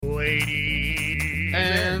Ladies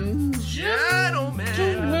and gentlemen,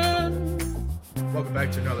 welcome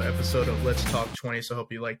back to another episode of Let's Talk 20. So I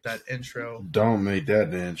hope you like that intro. Don't make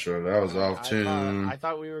that the intro. That was off tune. I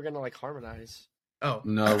thought we were gonna harmonize. Oh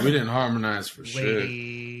no, we didn't harmonize for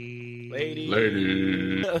Lady.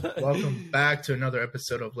 Welcome back to another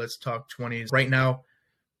episode of Let's Talk 20s. Right now,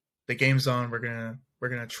 the game's on. We're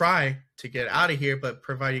gonna try to get out of here, but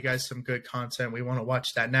provide you guys some good content. We want to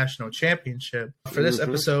watch that national championship. For this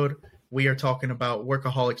episode, we are talking about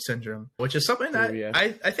Workaholic Syndrome, which is something that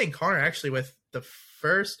I think Connor, actually, with the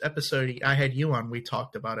first episode I had you on, we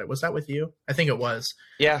talked about it. Was that with you? I think it was.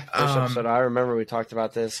 Yeah, first episode. I remember we talked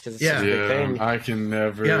about this because it's a big thing. I can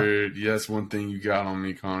never. Yeah. That's one thing you got on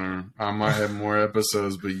me, Connor. I might have more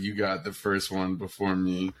episodes, but you got the first one before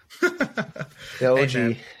me. The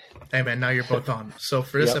OG. Hey man, now you're both on. So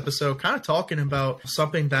for this episode, kind of talking about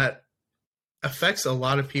something that affects a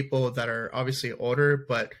lot of people that are obviously older,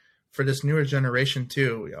 but for this newer generation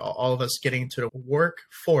too, all of us getting to the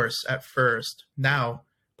workforce at first, now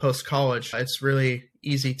post-college, it's really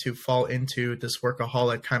easy to fall into this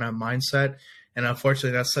workaholic kind of mindset. And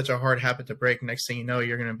unfortunately, that's such a hard habit to break. Next thing you know,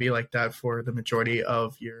 you're going to be like that for the majority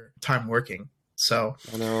of your time working. So,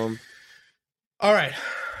 I know. All right.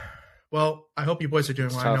 Well, I hope you boys are doing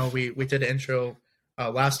well. Tough. I know we did an intro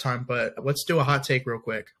last time, but let's do a hot take real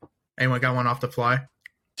quick. Anyone got one off the fly?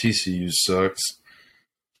 TCU sucks.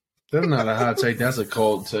 That's not a hot take. That's a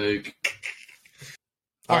cold take.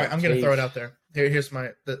 All right, I'm going to throw it out there. Here's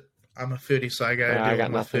I'm a foodie, so I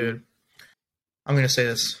got my food. I'm going to say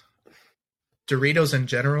this. Doritos in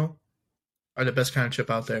general are the best kind of chip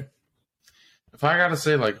out there. If I gotta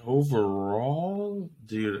say, overall,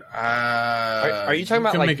 dude, are you talking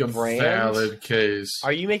about make a brands? Valid case.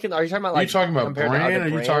 Are you talking about Are you talking about brand? Or are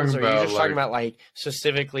you talking about? Or are you just talking about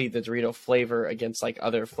specifically the Dorito flavor against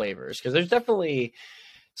other flavors? Because there's definitely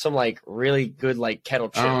some really good kettle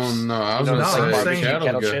chips. Oh no, I was gonna say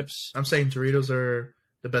kettle chips. I'm saying Doritos are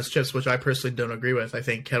the best chips, which I personally don't agree with. I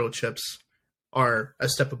think kettle chips are a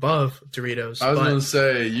step above Doritos. I was gonna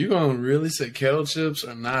say, you gonna really say kettle chips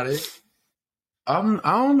are not it? I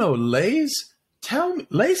don't know. Lay's? Tell me.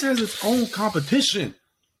 Lay's has its own competition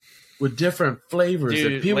with different flavors.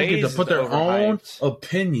 Dude, that people Lay's get to put their own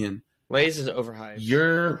opinion. Lay's is overhyped.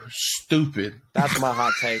 You're stupid. That's my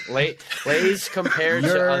hot take. Lay's compared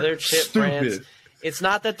to other chip brands. It's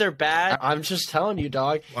not that they're bad. I'm just telling you,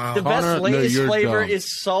 dog. Wow. The best Lay's flavor dumb.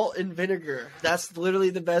 is salt and vinegar. That's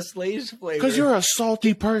literally the best Lay's flavor. Because you're a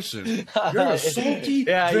salty person. You're a salty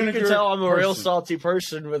vinegar you can tell I'm a real person. salty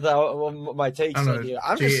person without my takes on you.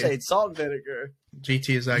 I'm just saying salt and vinegar. GT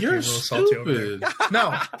is acting a little salty over there.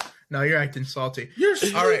 No, you're acting salty. You're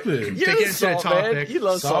stupid. All right, to get into the topic. Man. You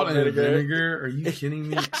love salt and vinegar. Are you kidding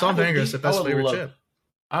me? Salt and vinegar is the best flavored chip.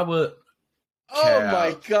 I would. Oh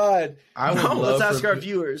my god! Let's ask our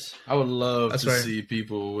viewers. I would love to see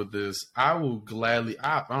people with this. I will gladly.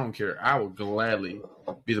 I don't care. I will gladly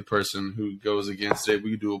be the person who goes against it.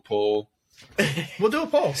 We do a poll. We'll do a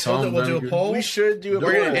poll. We'll do a poll. We should do a poll.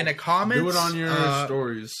 We're gonna in the comments. Do it on your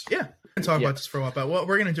stories. Yeah, we can talk about this for a while. But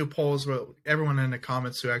we're gonna do polls with everyone in the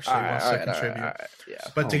comments who actually wants to contribute. Yeah.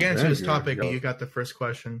 But to get into this topic, you got the first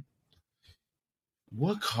question.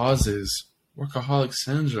 What causes workaholic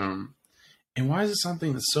syndrome? And why is it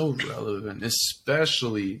something that's so relevant,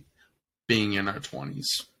 especially being in our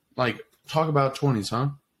 20s? Talk about 20s, huh?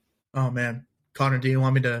 Oh, man. Connor, do you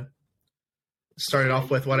want me to start it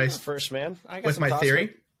off with what first, man? I got with my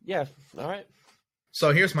theory? Yeah, all right.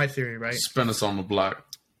 So here's my theory, right? Spin us on the block.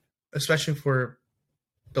 Especially for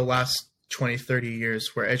the last 20, 30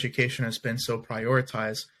 years where education has been so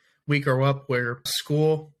prioritized. We grow up where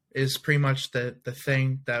school is pretty much the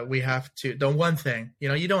thing that we have to, the one thing,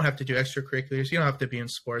 you don't have to do extracurriculars. You don't have to be in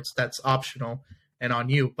sports. That's optional and on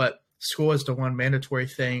you. But school is the one mandatory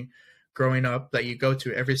thing growing up that you go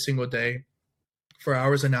to every single day for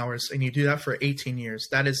hours and hours. And you do that for 18 years.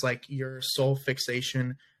 That is your sole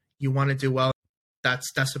fixation. You want to do well.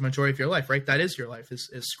 That's the majority of your life, right? That is your life is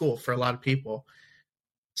school for a lot of people.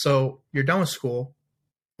 So you're done with school.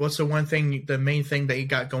 What's the main thing that you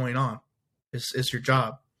got going on is your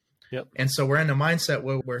job. Yep. And so we're in a mindset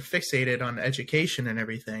where we're fixated on education and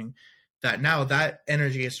everything, that now that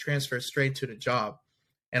energy is transferred straight to the job.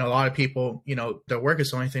 And a lot of people, their work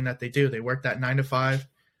is the only thing that they do. They work that 9 to 5.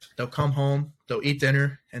 They'll come home, they'll eat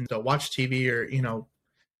dinner, and they'll watch TV or,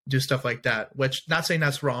 do stuff like that, which not saying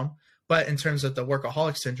that's wrong, but in terms of the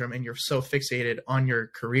workaholic syndrome and you're so fixated on your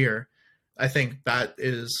career, I think that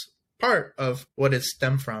is part of what it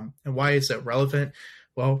stemmed from. And why is it relevant?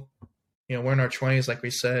 Well, we're in our 20s, like we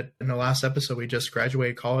said in the last episode. We just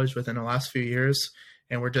graduated college within the last few years,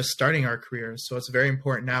 and we're just starting our careers. So it's very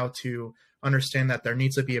important now to understand that there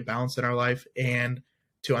needs to be a balance in our life, and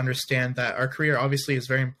to understand that our career obviously is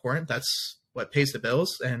very important. That's what pays the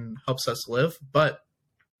bills and helps us live. But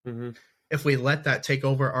if we let that take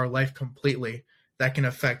over our life completely, that can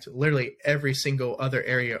affect literally every single other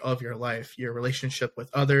area of your life, your relationship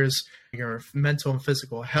with others, your mental and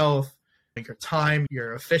physical health, your time,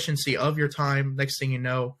 your efficiency of your time. Next thing you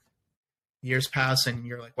know, years pass and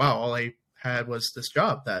you're like, wow, all I had was this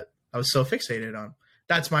job that I was so fixated on.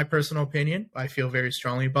 That's my personal opinion. I feel very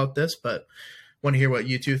strongly about this, but want to hear what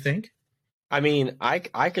you two think. I mean, I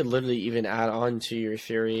could literally even add on to your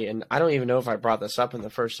theory, and I don't even know if I brought this up in the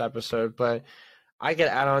first episode, but I could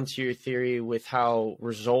add on to your theory with how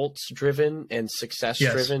results driven and success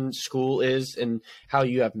driven school is, and how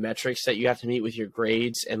you have metrics that you have to meet with your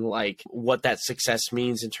grades, and like what that success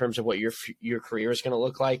means in terms of what your career is going to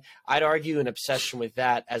look like. I'd argue an obsession with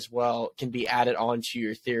that as well can be added on to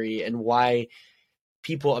your theory, and why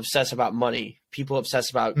people obsess about money, people obsess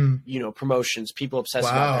about, promotions, people obsess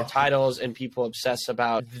about their titles, and people obsess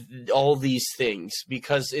about all these things,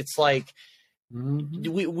 because it's like,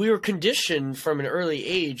 we were conditioned from an early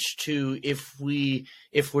age to, if we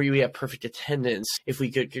have perfect attendance, if we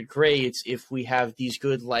get good grades, if we have these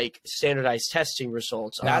good like standardized testing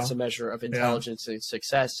results, that's a measure of intelligence and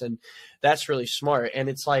success. And that's really smart. And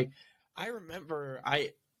it's like, I remember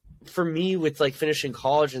for me with like finishing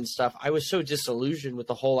college and stuff, I was so disillusioned with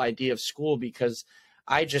the whole idea of school, because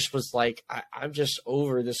I just was like, I'm just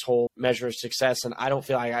over this whole measure of success, and I don't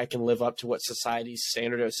feel like I can live up to what society's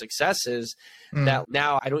standard of success is, that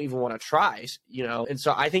now I don't even want to try, And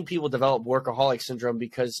so I think people develop workaholic syndrome,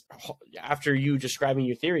 because after you describing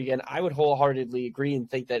your theory again, I would wholeheartedly agree and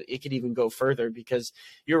think that it could even go further, because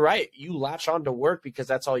you're right. You latch on to work because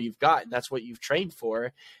that's all you've got, and that's what you've trained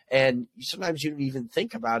for. And sometimes you don't even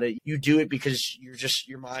think about it. You do it because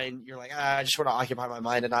your mind, you're like, I just want to occupy my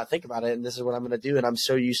mind and not think about it. And this is what I'm going to do. And I'm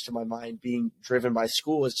so used to my mind being driven by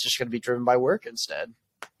school, it's just going to be driven by work instead.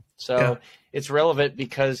 So it's relevant,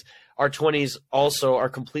 because our 20s also are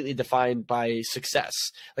completely defined by success.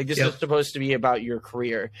 Like this is supposed to be about your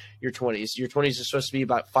career, your 20s. Your 20s is supposed to be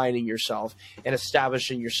about finding yourself and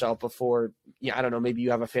establishing yourself before, I don't know, maybe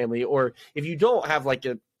you have a family, or if you don't have like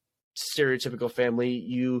a stereotypical family,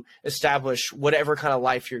 you establish whatever kind of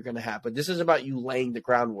life you're going to have. But this is about you laying the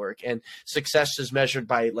groundwork, and success is measured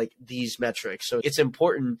by like these metrics. So it's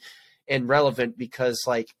important and relevant, because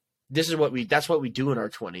like that's what we do in our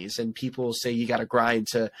 20s. And people say you got to grind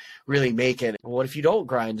to really make it. What if you don't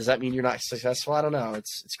grind? Does that mean you're not successful? I don't know.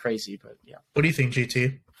 It's crazy, but yeah. What do you think,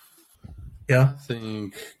 GT? Yeah. I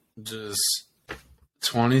think just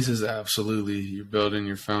 20s is absolutely, you're building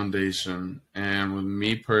your foundation. And with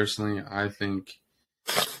me personally, I think,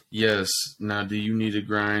 yes. Now, do you need to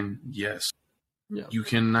grind? Yes. Yeah. You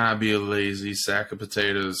cannot be a lazy sack of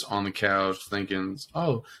potatoes on the couch thinking,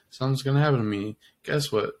 oh, something's going to happen to me.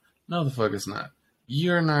 Guess what? No, the fuck it's not.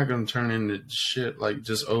 You're not going to turn into shit like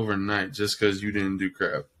just overnight just because you didn't do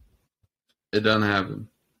crap. It doesn't happen.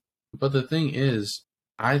 But the thing is,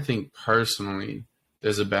 I think personally,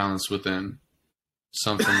 there's a balance within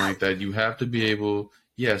something like that. You have to be able,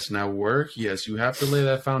 yes, now work, yes, you have to lay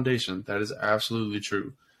that foundation. That is absolutely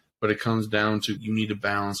true. But it comes down to, you need to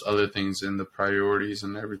balance other things in the priorities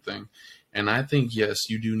and everything. And I think, yes,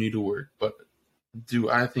 you do need to work. But do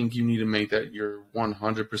I think you need to make that your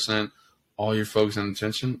 100% all your focus and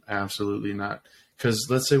attention? Absolutely not. Because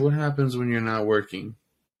let's say, what happens when you're not working?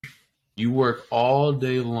 You work all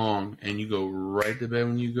day long and you go right to bed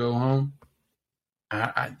when you go home.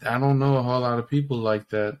 I don't know a whole lot of people like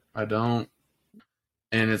that. I don't.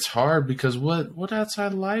 And it's hard, because what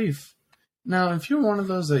outside life? Now, if you're one of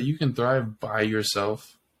those that you can thrive by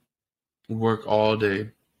yourself, work all day,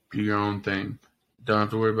 do your own thing, don't have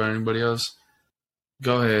to worry about anybody else,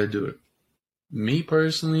 go ahead, do it. Me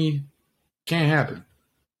personally, can't happen.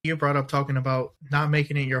 You brought up talking about not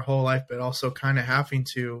making it your whole life, but also kind of having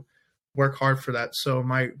to work hard for that. So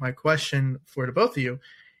my question for the both of you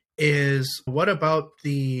is, what about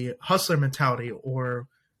the hustler mentality, or,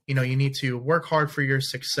 you need to work hard for your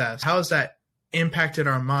success? How has that impacted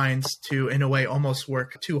our minds to, in a way, almost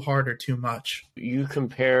work too hard or too much? You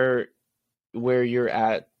compare where you're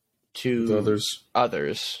at to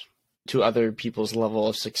others, to other people's level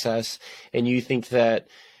of success, and you think that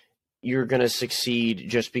you're going to succeed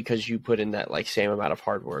just because you put in that like same amount of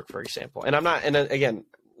hard work, for example. And I'm not, and again,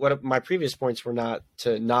 what my previous points were not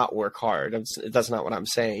to not work hard. That's not what I'm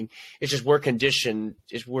saying. It's just we're conditioned,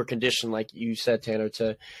 like you said, Tanner,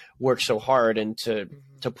 to work so hard and to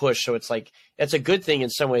push. So it's like, that's a good thing in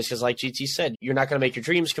some ways, because like GT said, you're not going to make your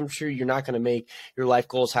dreams come true. You're not going to make your life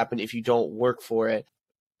goals happen if you don't work for it.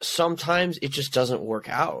 sometimes it just doesn't work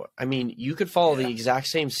out. I mean, you could follow the exact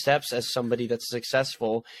same steps as somebody that's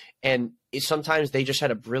successful, and sometimes they just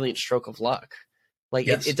had a brilliant stroke of luck. Like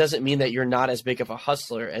it doesn't mean that you're not as big of a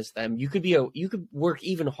hustler as them. You could work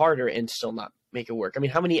even harder and still not make it work. I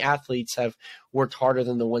mean, how many athletes have worked harder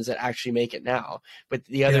than the ones that actually make it now? But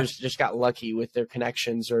the others just got lucky with their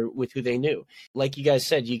connections or with who they knew. Like you guys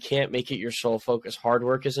said, you can't make it your sole focus. Hard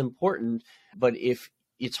work is important, but if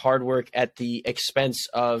it's hard work at the expense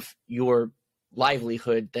of your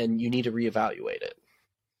livelihood, then you need to reevaluate it.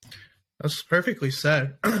 That's perfectly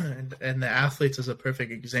said. and the athletes is a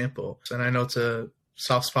perfect example. And I know it's a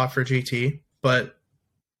soft spot for GT, but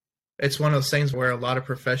it's one of those things where a lot of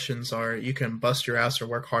professions are, you can bust your ass or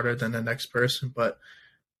work harder than the next person, but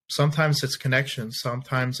sometimes it's connections.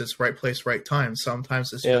 Sometimes it's right place, right time.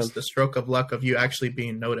 Sometimes it's just the stroke of luck of you actually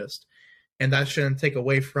being noticed. And that shouldn't take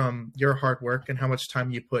away from your hard work and how much time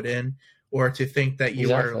you put in, or to think that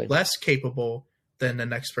you are less capable than the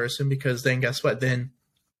next person, because then guess what? Then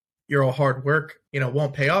your hard work,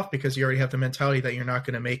 won't pay off because you already have the mentality that you're not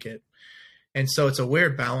going to make it. And so it's a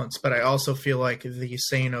weird balance, but I also feel like the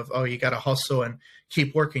saying of, oh, you got to hustle and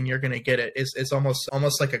keep working, you're going to get it, is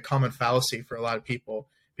almost like a common fallacy for a lot of people,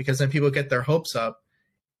 because then people get their hopes up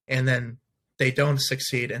and then they don't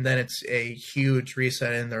succeed. And then it's a huge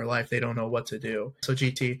reset in their life. They don't know what to do. So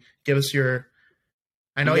GT, give us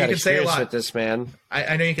I know you can say a lot with this, man.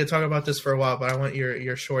 I know you can talk about this for a while, but I want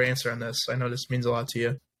your short answer on this. I know this means a lot to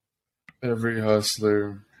you. Every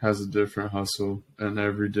hustler has a different hustle, and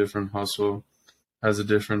every different hustle has a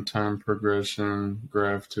different time progression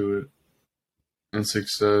graph to it. And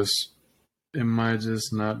success, it might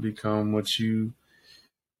just not become what you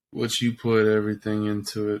put everything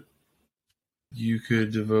into it. You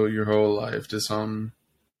could devote your whole life to something.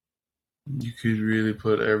 You could really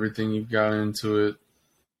put everything you've got into it.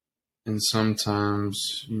 And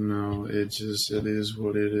sometimes, it is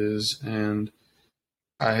what it is. And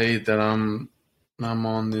I hate that I'm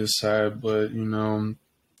on this side, but at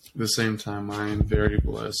the same time, I am very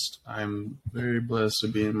blessed. I'm very blessed to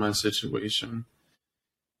be in my situation.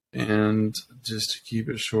 And just to keep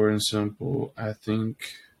it short and simple, I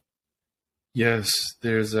think, yes,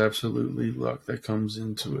 there's absolutely luck that comes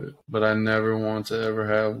into it, but I never want to ever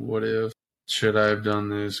have what if. Should I have done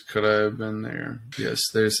this? Could I have been there? Yes,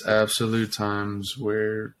 there's absolute times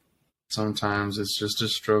where sometimes it's just a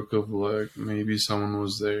stroke of luck. Maybe someone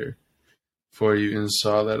was there for you and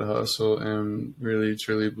saw that hustle and really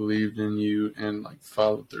truly believed in you and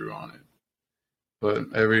followed through on it. But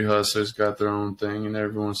every hustler's got their own thing and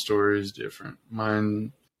everyone's story is different.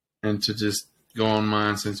 Mine, and to just go on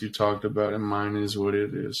mine, since you talked about it, mine is what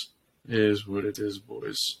it is. It is what it is,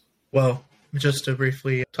 boys. Well, just to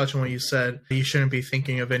briefly touch on what you said, you shouldn't be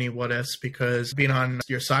thinking of any what ifs, because being on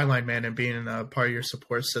your sideline, man, and being a part of your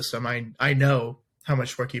support system, I know how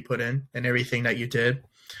much work you put in and everything that you did.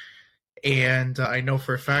 And I know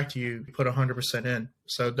for a fact you put 100% in.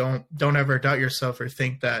 So don't ever doubt yourself or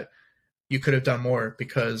think that you could have done more,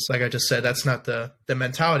 because like I just said, that's not the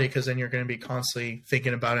mentality, because then you're going to be constantly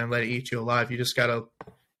thinking about it and let it eat you alive. You just got to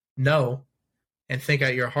know and think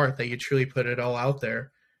at your heart that you truly put it all out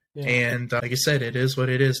there. Yeah. And like I said, it is what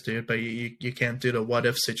it is, dude. But you can't do the what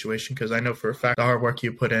if situation, because I know for a fact the hard work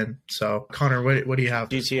you put in. So Connor, what do you have?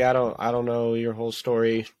 DT, I don't know your whole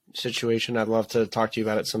story situation. I'd love to talk to you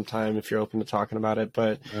about it sometime if you're open to talking about it.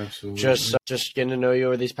 But absolutely, just getting to know you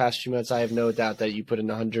over these past few months, I have no doubt that you put in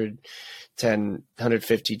 110,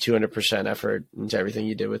 150, 200% effort into everything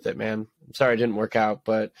you did with it, man. I'm sorry it didn't work out,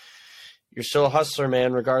 but you're still a hustler,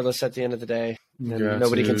 man, regardless at the end of the day. And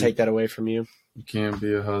nobody can take that away from you. You can't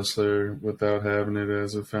be a hustler without having it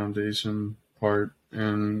as a foundation part.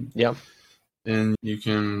 And you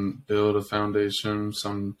can build a foundation.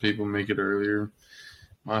 Some people make it earlier.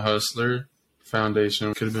 My hustler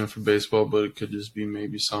foundation could have been for baseball, but it could just be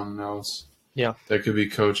maybe something else. Yeah. That could be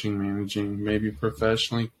coaching, managing, maybe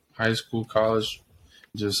professionally, high school, college.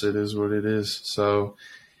 Just it is what it is. So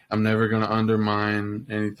I'm never going to undermine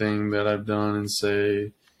anything that I've done and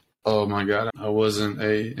say, oh my God, I wasn't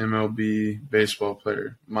a MLB baseball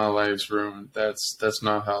player. My life's ruined. That's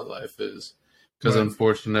not how life is. Because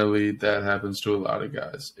unfortunately, that happens to a lot of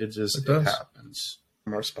guys. It happens.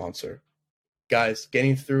 From our sponsor. Guys,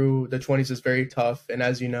 getting through the 20s is very tough. And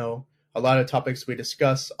as you know, a lot of topics we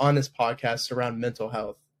discuss on this podcast surround mental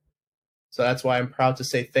health. So that's why I'm proud to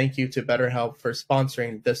say thank you to BetterHelp for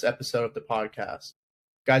sponsoring this episode of the podcast.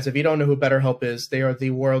 Guys, if you don't know who BetterHelp is, they are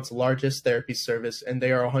the world's largest therapy service, and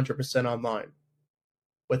they are 100% online.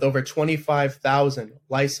 With over 25,000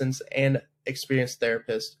 licensed and experienced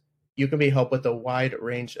therapists, you can be helped with a wide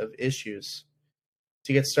range of issues.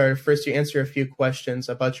 To get started, first you answer a few questions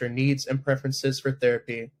about your needs and preferences for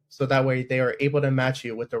therapy, so that way they are able to match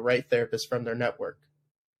you with the right therapist from their network.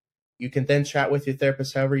 You can then chat with your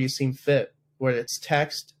therapist however you seem fit, whether it's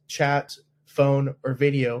text, chat, phone, or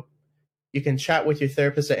video. You can chat with your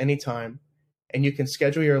therapist at any time, and you can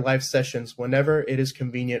schedule your live sessions whenever it is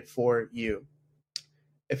convenient for you.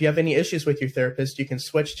 If you have any issues with your therapist, you can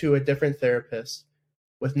switch to a different therapist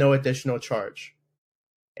with no additional charge.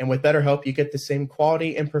 And with BetterHelp, you get the same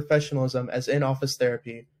quality and professionalism as in-office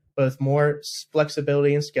therapy, but with more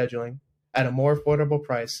flexibility in scheduling, at a more affordable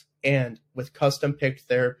price, and with custom-picked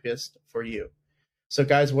therapists for you. So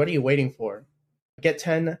guys, what are you waiting for? Get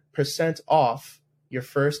 10% off your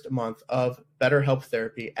first month of BetterHelp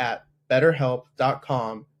therapy at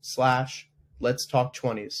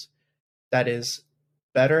betterhelp.com/letstalk20s. That is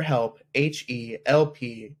BetterHelp,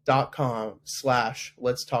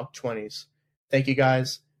 HELP.com/letstalk20s. Thank you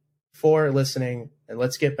guys for listening, and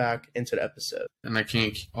let's get back into the episode. And I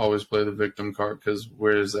can't always play the victim card because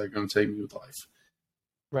where is that going to take me with life?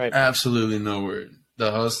 Right. Absolutely nowhere.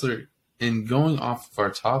 The hustler, and going off of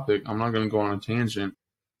our topic, I'm not going to go on a tangent.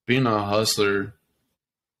 Being a hustler,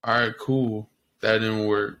 all right, cool. That didn't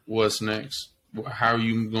work. What's next? How are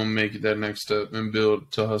you going to make that next step and build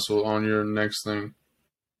to hustle on your next thing?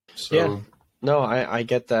 So, yeah. No, I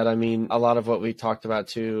get that. I mean, a lot of what we talked about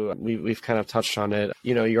too, we've kind of touched on it.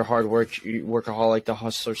 You know, your hard work, workaholic, the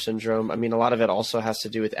hustler syndrome. I mean, a lot of it also has to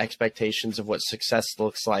do with expectations of what success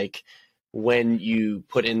looks like when you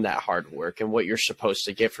put in that hard work and what you're supposed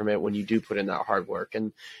to get from it when you do put in that hard work.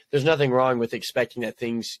 And there's nothing wrong with expecting that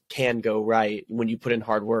things can go right when you put in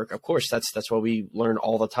hard work. Of course, that's what we learn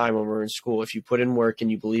all the time when we're in school. If you put in work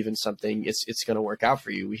and you believe in something, it's going to work out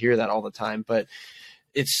for you. We hear that all the time, but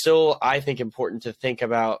it's still, I think, important to think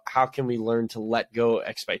about how can we learn to let go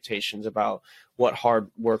expectations about what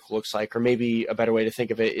hard work looks like, or maybe a better way to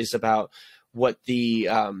think of it is about what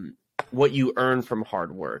what you earn from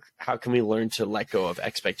hard work. How can we learn to let go of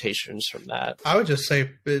expectations from that? I would just say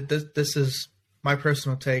this is my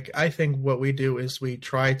personal take. I think what we do is we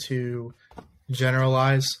try to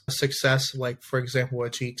generalize success. Like, for example,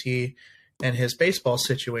 with GT and his baseball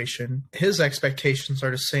situation, his expectations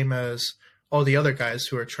are the same as all the other guys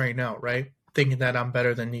who are trained out, right? Thinking that I'm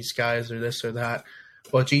better than these guys or this or that.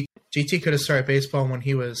 Well, GT could have started baseball when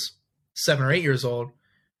he was 7 or 8 years old.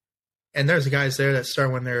 And there's guys there that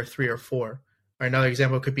start when they're 3 or 4. Or another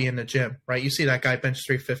example could be in the gym, right? You see that guy bench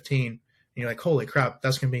 315, and you're like, holy crap,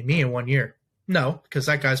 that's going to be me in 1 year. No, because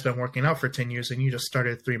that guy's been working out for 10 years and you just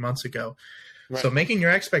started 3 months ago. Right. So making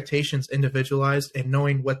your expectations individualized and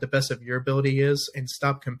knowing what the best of your ability is and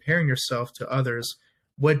stop comparing yourself to others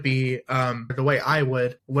would be the way I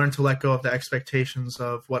would learn to let go of the expectations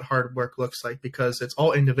of what hard work looks like, because it's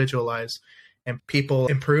all individualized and people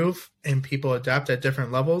improve and people adapt at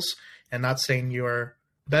different levels. And not saying you're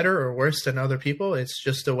better or worse than other people. It's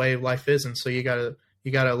just the way life is. And so you gotta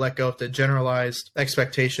let go of the generalized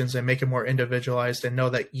expectations and make it more individualized and know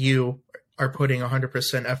that you are putting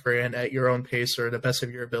 100% effort in at your own pace or the best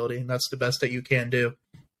of your ability. And that's the best that you can do.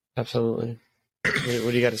 Absolutely. What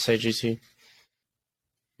do you got to say, GT?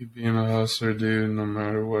 Keep being a hustler, dude. No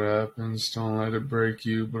matter what happens, don't let it break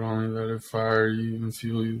you, but only let it fire you and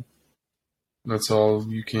fuel you. That's all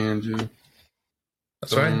you can do.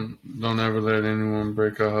 That's right. Don't ever let anyone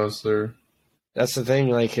break a hustler. That's the thing.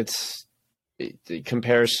 Like, the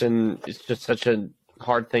comparison is just such a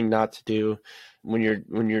hard thing not to do when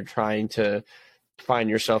you're trying to find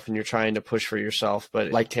yourself and you're trying to push for yourself.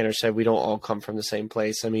 But like Tanner said, we don't all come from the same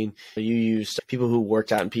place. I mean, you used people who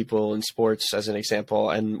worked out and people in sports as an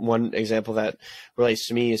example. And one example that relates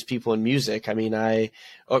to me is people in music. I mean,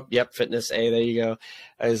 fitness A, there you go.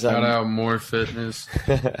 Shout out More Fitness.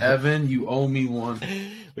 Evan, you owe me one.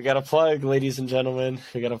 We got a plug, ladies and gentlemen.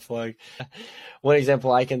 We got a plug. One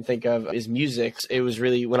example I can think of is music. It was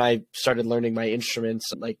really when I started learning my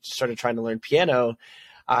instruments, like started trying to learn piano,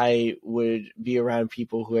 I would be around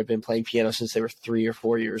people who had been playing piano since they were 3 or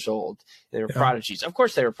 4 years old. They were prodigies. Of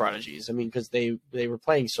course they were prodigies. I mean, because they were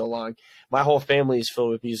playing so long. My whole family is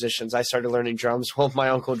filled with musicians. I started learning drums. Well, my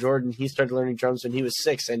Uncle Jordan, he started learning drums when he was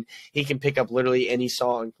 6, and he can pick up literally any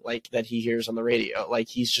song like that he hears on the radio. Like,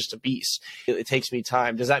 he's just a beast. It takes me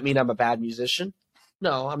time. Does that mean I'm a bad musician?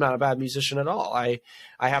 No, I'm not a bad musician at all. I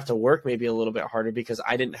have to work maybe a little bit harder because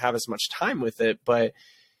I didn't have as much time with it, but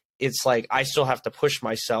it's like I still have to push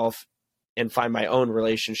myself and find my own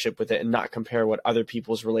relationship with it and not compare what other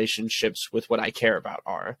people's relationships with what I care about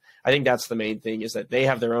are. I think that's the main thing, is that they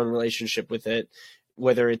have their own relationship with it,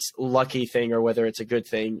 whether it's a lucky thing or whether it's a good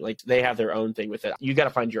thing. Like, they have their own thing with it. You got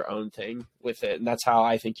to find your own thing with it. And that's how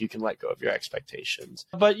I think you can let go of your expectations.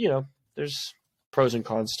 But, there's pros and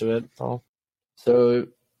cons to it all. So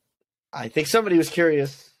I think somebody was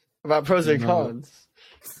curious about pros and cons.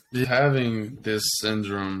 Having this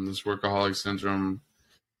syndrome, this workaholic syndrome,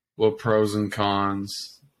 what pros and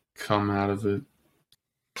cons come out of it?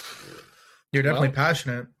 You're definitely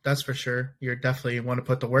passionate, that's for sure. You definitely want to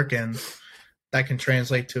put the work in. That can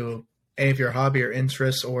translate to any of your hobby or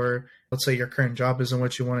interests, or let's say your current job isn't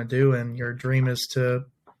what you want to do and your dream is to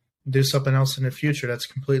do something else in the future that's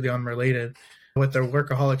completely unrelated. With the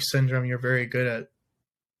workaholic syndrome, you're very good at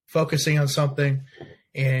focusing on something,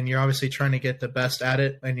 and you're obviously trying to get the best at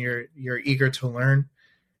it, and you're eager to learn.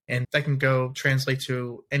 And that can translate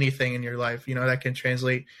to anything in your life. You know, that can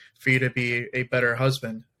translate for you to be a better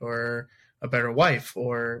husband or a better wife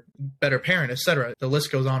or better parent, etc. The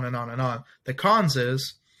list goes on and on and on. The cons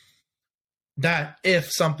is that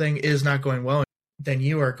if something is not going well, then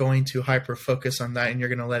you are going to hyper focus on that, and you're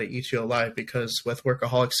going to let it eat you alive, because with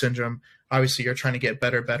workaholic syndrome, obviously you're trying to get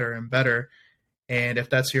better, better, and better. And if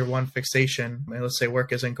that's your one fixation, let's say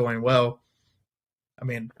work isn't going well, I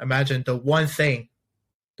mean, imagine the one thing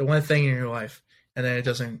in your life, and then it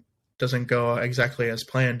doesn't go exactly as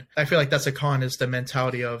planned. I feel like that's a con, is the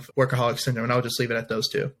mentality of workaholic syndrome, and I'll just leave it at those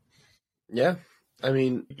two. Yeah. I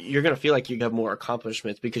mean, you're going to feel like you have more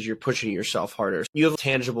accomplishments because you're pushing yourself harder. You have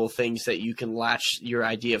tangible things that you can latch your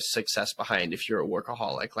idea of success behind if you're a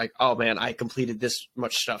workaholic. Like, oh man, I completed this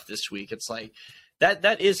much stuff this week. It's like,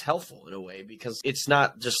 that is helpful in a way, because it's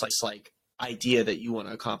not just like idea that you want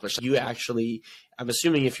to accomplish. You actually, I'm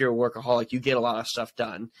assuming if you're a workaholic, you get a lot of stuff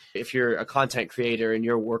done. If you're a content creator and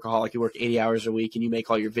you're a workaholic, you work 80 hours a week and you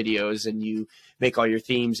make all your videos and you make all your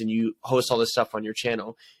themes and you host all this stuff on your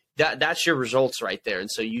channel. That's your results right there.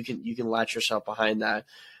 And so you can latch yourself behind that.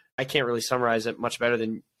 I can't really summarize it much better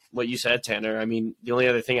than what you said, Tanner. I mean, the only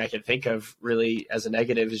other thing I can think of really as a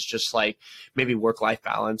negative is just like maybe work-life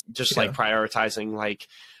balance, just like prioritizing like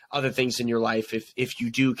other things in your life. If you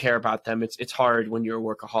do care about them, it's hard when you're a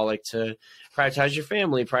workaholic to prioritize your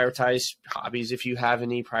family, prioritize hobbies if you have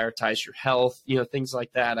any, prioritize your health, things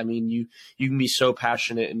like that. I mean, you can be so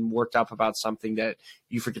passionate and worked up about something that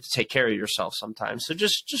you forget to take care of yourself sometimes. So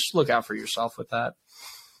just look out for yourself with that.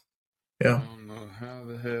 Yeah. I don't know how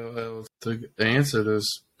the hell else to answer this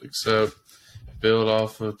except build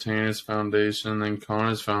off of Tanner's foundation and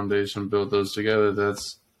Connor's foundation, build those together.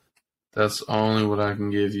 That's only what I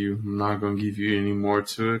can give you. I'm not going to give you any more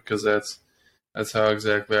to it, because that's how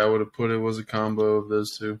exactly I would have put it, was a combo of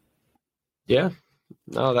those two. Yeah.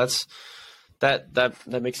 No, that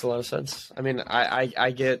makes a lot of sense. I mean,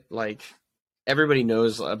 I get like everybody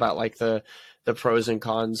knows about like the pros and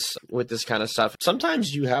cons with this kind of stuff.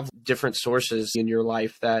 Sometimes you have different sources in your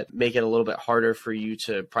life that make it a little bit harder for you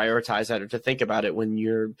to prioritize that or to think about it when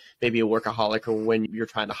you're maybe a workaholic or when you're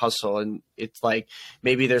trying to hustle. And it's like,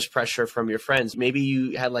 maybe there's pressure from your friends. Maybe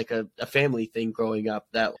you had like a family thing growing up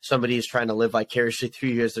that somebody is trying to live vicariously through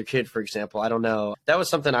you as their kid, for example. I don't know. That was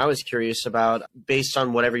something I was curious about based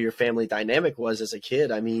on whatever your family dynamic was as a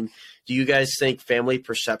kid. I mean, do you guys think family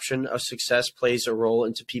perception of success plays a role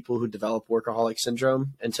into people who develop workaholic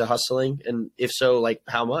syndrome, into hustling? And if so, like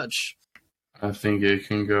how much? I think it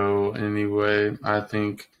can go any way. I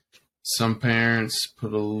think some parents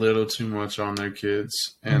put a little too much on their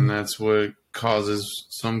kids, and that's what causes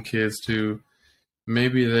some kids to,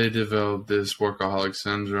 maybe they develop this workaholic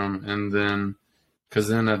syndrome, and then, because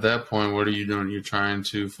then at that point, what are you doing? You're trying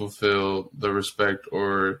to fulfill the respect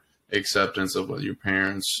or acceptance of what your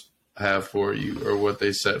parents have for you or what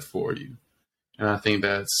they set for you. And I think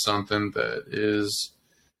that's something that is,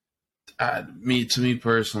 to me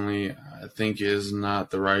personally, I think is not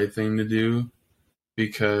the right thing to do,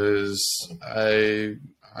 because I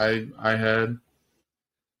had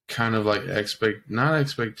kind of like not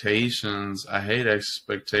expectations. I hate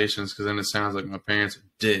expectations, because then it sounds like my parents are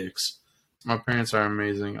dicks. My parents are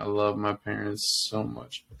amazing. I love my parents so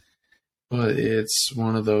much. But it's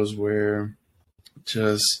one of those where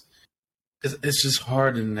it's just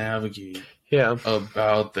hard to navigate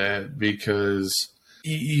about that, because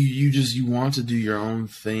you want to do your own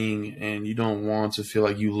thing, and you don't want to feel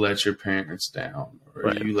like you let your parents down,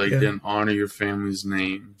 or you didn't honor your family's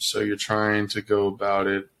name. So you're trying to go about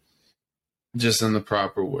it just in the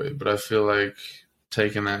proper way. But I feel like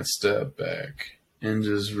taking that step back and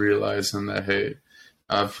just realizing that, hey,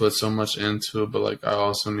 I've put so much into it, but like I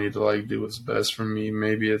also need to like do what's best for me.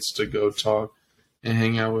 Maybe it's to go talk and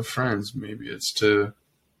hang out with friends. Maybe it's to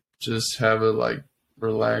just have a like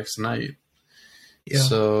relaxed night. Yeah.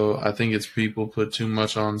 So I think it's people put too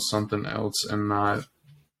much on something else and not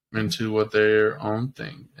into what their own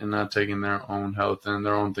thing, and not taking their own health and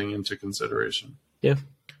their own thing into consideration. Yeah.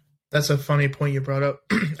 That's a funny point you brought up.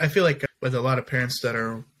 I feel like with a lot of parents that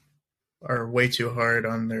are way too hard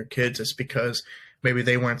on their kids is because maybe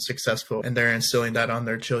they weren't successful and they're instilling that on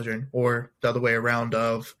their children, or the other way around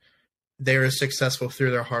of they're successful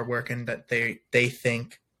through their hard work and that they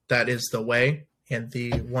think that is the way and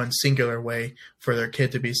the one singular way for their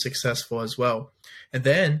kid to be successful as well. And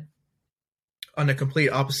then on the complete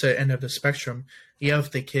opposite end of the spectrum, you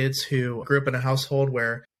have the kids who grew up in a household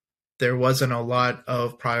where there wasn't a lot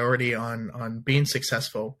of priority on being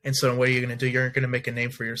successful. And so what are you going to do? You're going to make a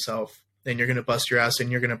name for yourself, and you're going to bust your ass,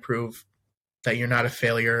 and you're going to prove that you're not a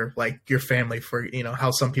failure like your family, for, you know,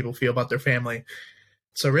 how some people feel about their family.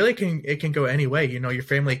 So really it can go any way. You know, your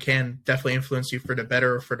family can definitely influence you for the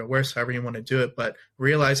better or for the worse, however you want to do it. But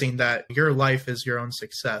realizing that your life is your own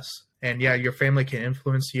success. And yeah, your family can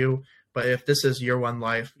influence you, but if this is your one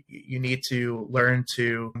life, you need to learn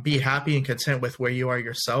to be happy and content with where you are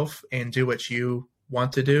yourself and do what you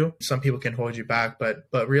want to do. Some people can hold you back, but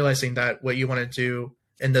realizing that what you want to do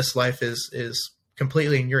in this life is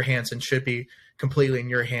completely in your hands and should be completely in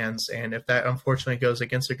your hands. And if that unfortunately goes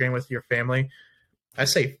against the grain with your family, I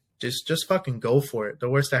say just fucking go for it. The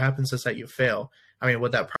worst that happens is that you fail. I mean,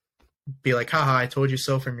 would that be like, haha, I told you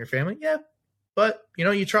so from your family? Yeah. But, you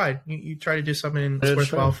know, you tried. You try to do something that's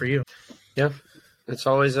worthwhile for you. Yeah. It's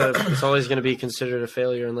always going to be considered a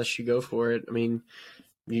failure unless you go for it. I mean,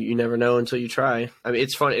 you never know until you try. I mean,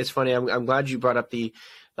 it's funny. I'm glad you brought up the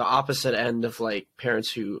opposite end of like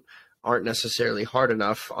parents who aren't necessarily hard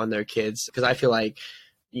enough on their kids, because I feel like,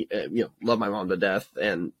 you know, love my mom to death,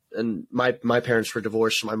 and my parents were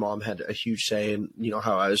divorced. So my mom had a huge say in, you know,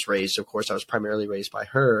 how I was raised. Of course, I was primarily raised by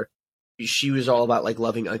her. She was all about like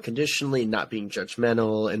loving unconditionally, not being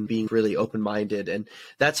judgmental, and being really open-minded. And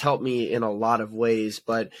that's helped me in a lot of ways.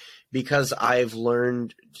 But because I've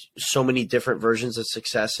learned so many different versions of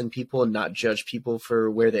success in people and not judge people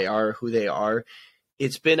for where they are, who they are,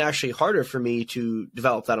 it's been actually harder for me to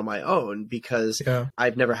develop that on my own, because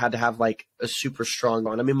I've never had to have like a super strong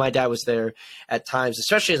one. I mean, my dad was there at times,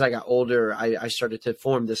 especially as I got older, I started to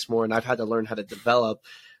form this more, and I've had to learn how to develop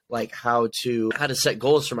like how to set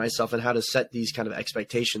goals for myself and how to set these kind of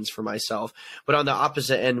expectations for myself. But on the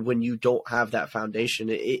opposite end, when you don't have that foundation,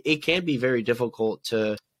 it can be very difficult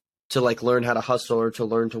to like learn how to hustle or to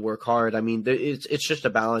learn to work hard. I mean, it's just a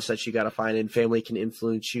balance that you got to find, and family can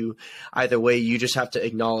influence you either way. You just have to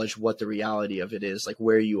acknowledge what the reality of it is, like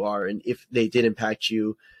where you are, and if they did impact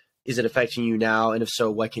you, is it affecting you now? And if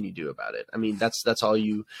so, what can you do about it? I mean, that's all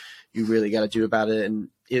you really got to do about it. And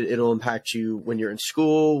it'll impact you when you're in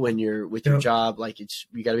school, when you're with your job. Like you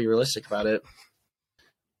got to be realistic about it.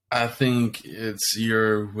 I think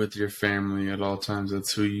you're with your family at all times.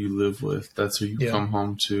 That's who you live with. That's who you come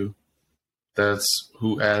home to. That's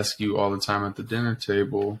who asks you all the time at the dinner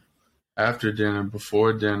table, after dinner,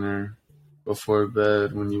 before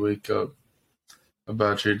bed, when you wake up,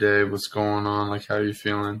 about your day, what's going on, like how you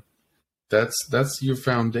feeling. That's your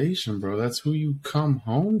foundation, bro. That's who you come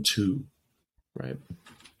home to. Right.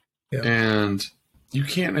 Yeah. And you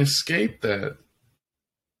can't escape that.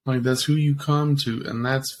 Like, that's who you come to, and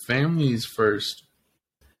that's families first.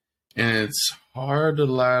 And it's hard to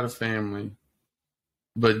lie to family,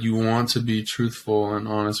 but you want to be truthful and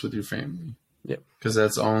honest with your family. Yeah. Because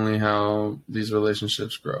that's only how these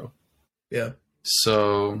relationships grow. Yeah.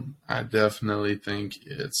 So I definitely think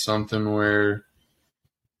it's something where,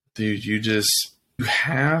 dude, you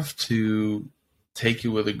have to take it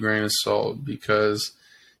with a grain of salt, because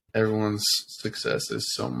everyone's success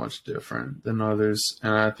is so much different than others.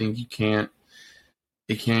 And I think it can't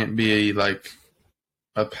be like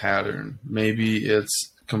a pattern. Maybe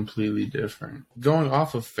it's completely different. Going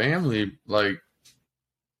off of family, like,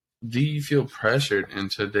 do you feel pressured in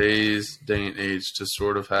today's day and age to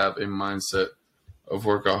sort of have a mindset of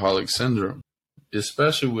workaholic syndrome,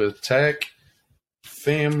 especially with tech,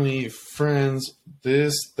 family, friends,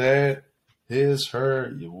 this, that, his, her,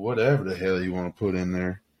 whatever the hell you want to put in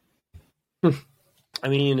there? I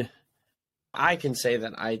mean, I can say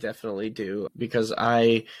that I definitely do, because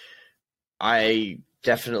I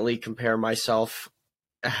definitely compare myself,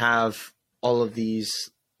 have all of these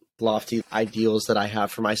lofty ideals that I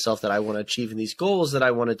have for myself that I want to achieve, and these goals that I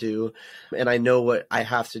want to do. And I know what I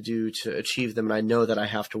have to do to achieve them. And I know that I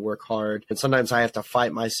have to work hard. And sometimes I have to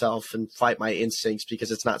fight myself and fight my instincts, because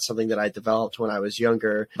it's not something that I developed when I was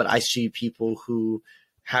younger. But I see people who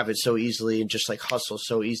have it so easily and just like hustle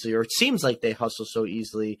so easily, or it seems like they hustle so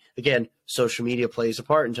easily. Again, social media plays a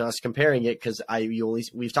part in us comparing it, because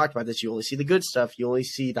we've talked about this. You only see the good stuff. You only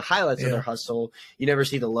see the highlights of their hustle. You never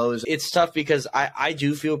see the lows. It's tough, because I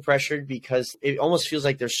do feel pressured, because it almost feels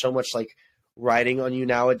like there's so much like riding on you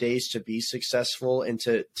nowadays to be successful and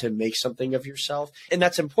to make something of yourself. And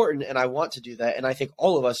that's important. And I want to do that. And I think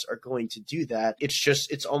all of us are going to do that.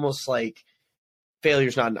 It's almost like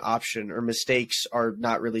failure's not an option, or mistakes are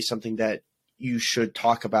not really something that you should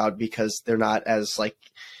talk about because they're not as like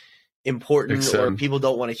important, or people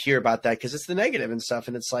don't want to hear about that because it's the negative and stuff.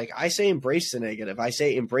 And it's like, I say embrace the negative. I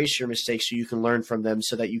say embrace your mistakes so you can learn from them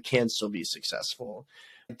so that you can still be successful.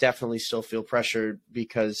 I definitely still feel pressured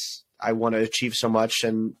because I want to achieve so much,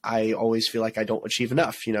 and I always feel like I don't achieve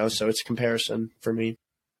enough, so it's comparison for me.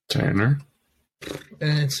 Tanner?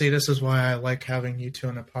 And see, this is why I like having you two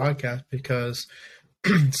on a podcast, because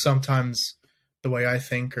sometimes the way I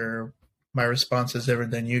think or my response is different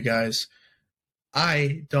than you guys.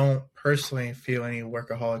 I don't personally feel any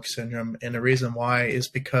workaholic syndrome, and the reason why is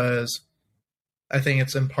because I think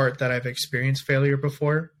it's in part that I've experienced failure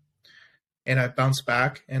before, and I've bounced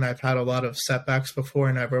back, and I've had a lot of setbacks before,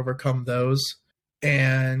 and I've overcome those,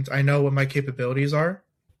 and I know what my capabilities are.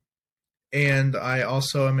 And I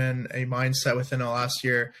also am in a mindset within the last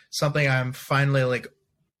year, something I'm finally like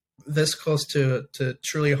this close to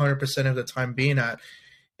truly 100% of the time being at,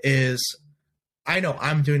 is I know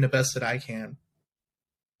I'm doing the best that I can.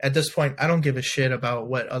 At this point, I don't give a shit about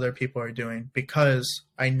what other people are doing, because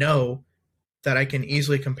I know that I can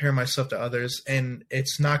easily compare myself to others, and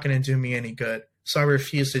it's not going to do me any good. So I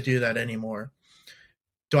refuse to do that anymore.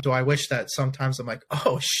 Do I wish that sometimes I'm like,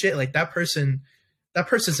 oh shit, like that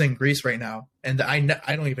person's in Greece right now, and I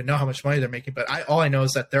don't even know how much money they're making, but all I know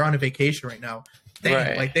is that they're on a vacation right now.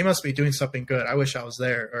 Damn, like they must be doing something good. I wish I was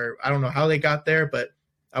there, or I don't know how they got there, but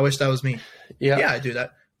I wish that was me. Yeah, I do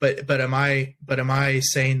that. But am I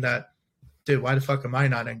saying that, dude, why the fuck am I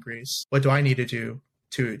not in Greece? What do I need to do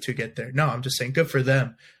to get there? No, I'm just saying good for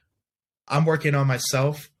them. I'm working on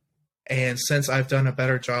myself, and since I've done a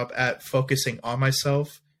better job at focusing on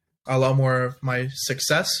myself, a lot more of my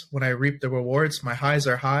success, when I reap the rewards, my highs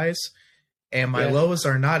are highs and my lows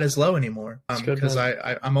are not as low anymore, because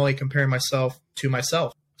I'm only comparing myself to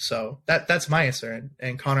myself. So that's my answer.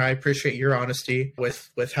 And Connor, I appreciate your honesty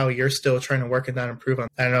with how you're still trying to work on that, improve on.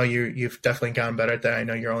 I know you've definitely gotten better at that. I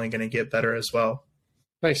know you're only going to get better as well.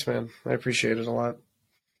 Thanks, man. I appreciate it a lot.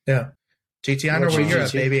 Yeah. GT, I know where you're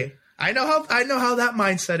at, baby. I know how that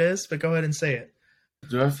mindset is, but go ahead and say it.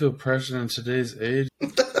 Do I feel pressure in today's age?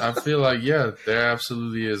 I feel like, yeah, there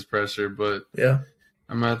absolutely is pressure, but yeah,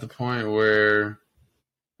 I'm at the point where,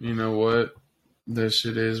 you know what, this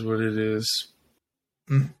shit is what it is.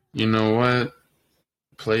 You know what?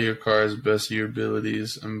 Play your cards best of your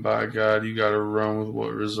abilities, and by God, you got to run with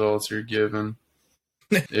what results you're given.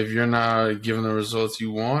 If you're not given the results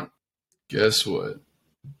you want, guess what?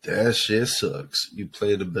 That shit sucks. You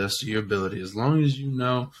play the best of your ability. As long as you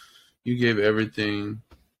know you gave everything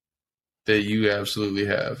that you absolutely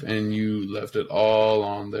have, and you left it all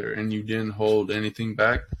on there, and you didn't hold anything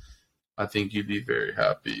back, I think you'd be very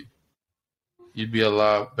happy. You'd be a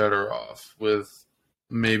lot better off with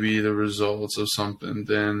maybe the results of something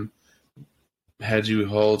than had you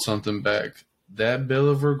hold something back. That bill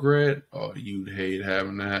of regret, oh, you'd hate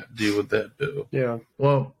having to deal with that bill. Yeah.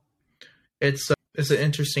 Well, it's an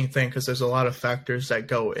interesting thing, because there's a lot of factors that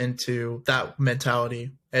go into that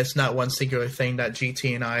mentality. It's not one singular thing that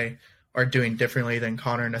GT and I are doing differently than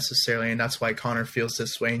Connor necessarily, and that's why Connor feels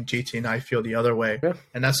this way and GT and I feel the other way. Yeah.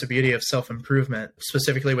 And that's the beauty of self-improvement,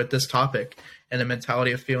 specifically with this topic and the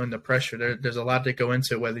mentality of feeling the pressure. There's a lot to go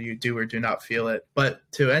into whether you do or do not feel it. But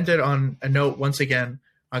to end it on a note, once again,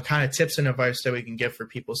 on kind of tips and advice that we can give for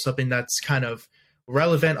people, something that's kind of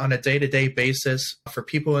relevant on a day-to-day basis for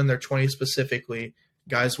people in their 20s specifically.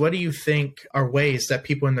 Guys, what do you think are ways that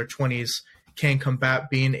people in their 20s can combat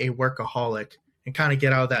being a workaholic and kind of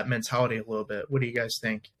get out of that mentality a little bit? What do you guys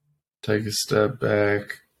think? Take a step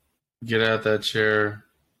back, get out that chair,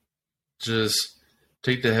 just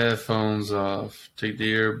take the headphones off, take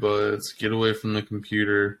the earbuds, get away from the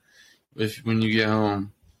computer. When you get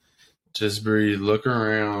home, just breathe, look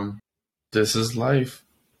around. This is life.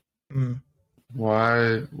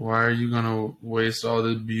 Why are you gonna waste all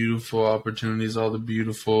the beautiful opportunities, all the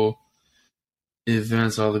beautiful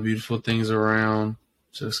events, all the beautiful things around,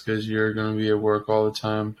 just because you're going to be at work all the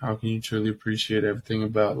time? How can you truly appreciate everything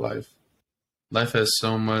about life? Life has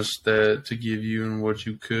so much that to give you and what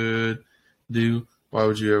you could do. Why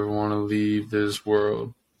would you ever want to leave this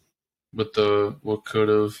world with the what could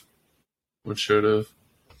have, what should have?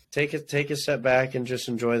 Take a step back and just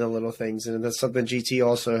enjoy the little things. And that's something GT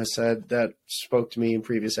also has said that spoke to me in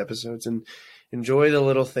previous episodes. And enjoy the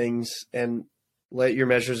little things, and let your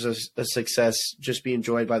measures of success just be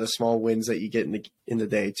enjoyed by the small wins that you get in the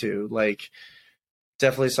day too. Like,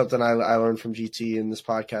 definitely something I learned from GT in this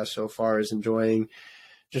podcast so far is enjoying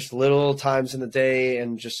just little times in the day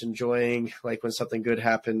and just enjoying like when something good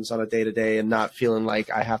happens on a day to day and not feeling like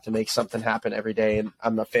I have to make something happen every day and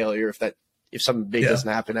I'm a failure if something big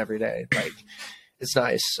doesn't happen every day. Like, it's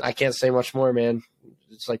nice. I can't say much more, man.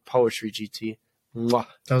 It's like poetry, GT. Mwah.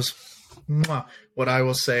 That was what I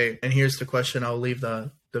will say. And here's the question I'll leave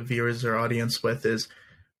the viewers or audience with is,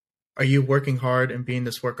 are you working hard and being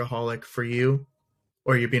this workaholic for you,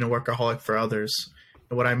 or are you being a workaholic for others?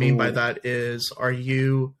 And what I mean by that is, are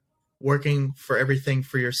you working for everything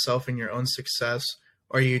for yourself and your own success?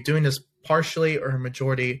 Or are you doing this partially or a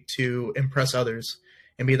majority to impress others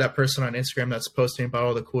and be that person on Instagram that's posting about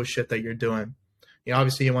all the cool shit that you're doing? You know,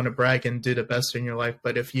 obviously you want to brag and do the best in your life,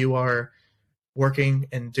 but if you are working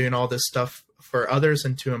and doing all this stuff for others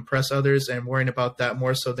and to impress others and worrying about that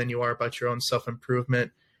more so than you are about your own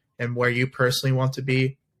self-improvement and where you personally want to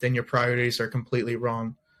be, then your priorities are completely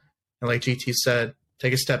wrong. And like GT said,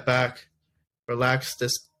 take a step back, relax.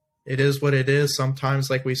 It is what it is.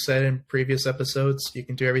 Sometimes, like we said in previous episodes, you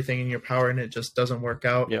can do everything in your power and it just doesn't work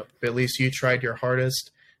out. Yep. But at least you tried your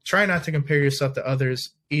hardest. Try not to compare yourself to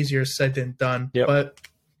others. Easier said than done. Yep. But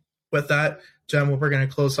with that, gentlemen, we're going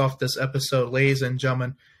to close off this episode. Ladies and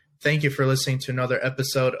gentlemen, thank you for listening to another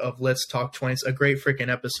episode of Let's Talk 20s. A great freaking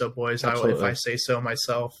episode, boys, if I say so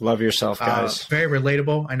myself. Love yourself, guys. Very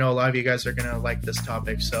relatable. I know a lot of you guys are going to like this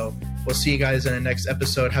topic. So we'll see you guys in the next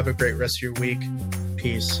episode. Have a great rest of your week.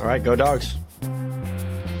 Peace. All right, go Dogs.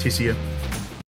 TCU.